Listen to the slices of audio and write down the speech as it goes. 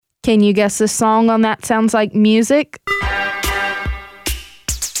Can you guess the song on That Sounds Like Music?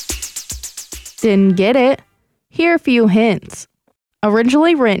 Didn't get it? Here are a few hints.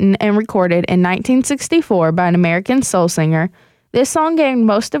 Originally written and recorded in 1964 by an American soul singer, this song gained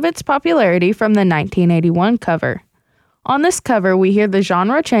most of its popularity from the 1981 cover. On this cover, we hear the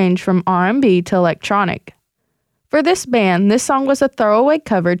genre change from R&B to electronic. For this band, this song was a throwaway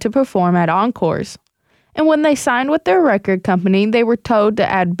cover to perform at encores. And when they signed with their record company, they were told to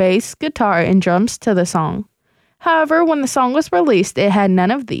add bass, guitar, and drums to the song. However, when the song was released, it had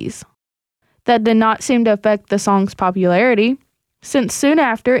none of these. That did not seem to affect the song's popularity, since soon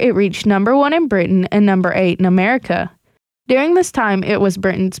after it reached number 1 in Britain and number 8 in America. During this time, it was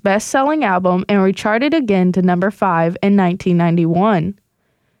Britain's best-selling album and recharted again to number 5 in 1991.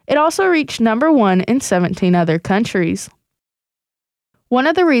 It also reached number 1 in 17 other countries. One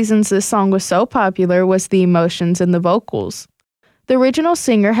of the reasons this song was so popular was the emotions in the vocals. The original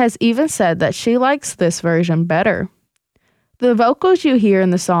singer has even said that she likes this version better. The vocals you hear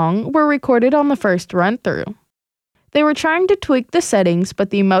in the song were recorded on the first run-through. They were trying to tweak the settings, but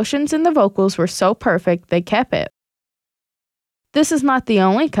the emotions in the vocals were so perfect they kept it. This is not the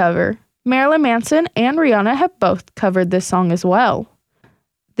only cover. Marilyn Manson and Rihanna have both covered this song as well.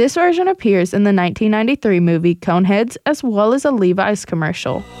 This version appears in the 1993 movie Coneheads as well as a Levi's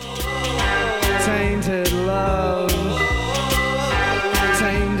commercial. Tainted love.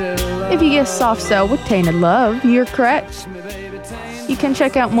 Tainted love. If you guessed Soft Cell with Tainted Love, you're correct. You can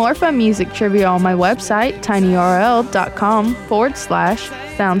check out more fun music trivia on my website,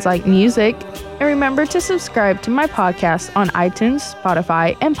 tinyurl.com/soundslikemusic. And remember to subscribe to my podcast on iTunes,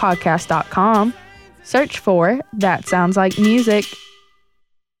 Spotify, and podcast.com. Search for That Sounds Like Music.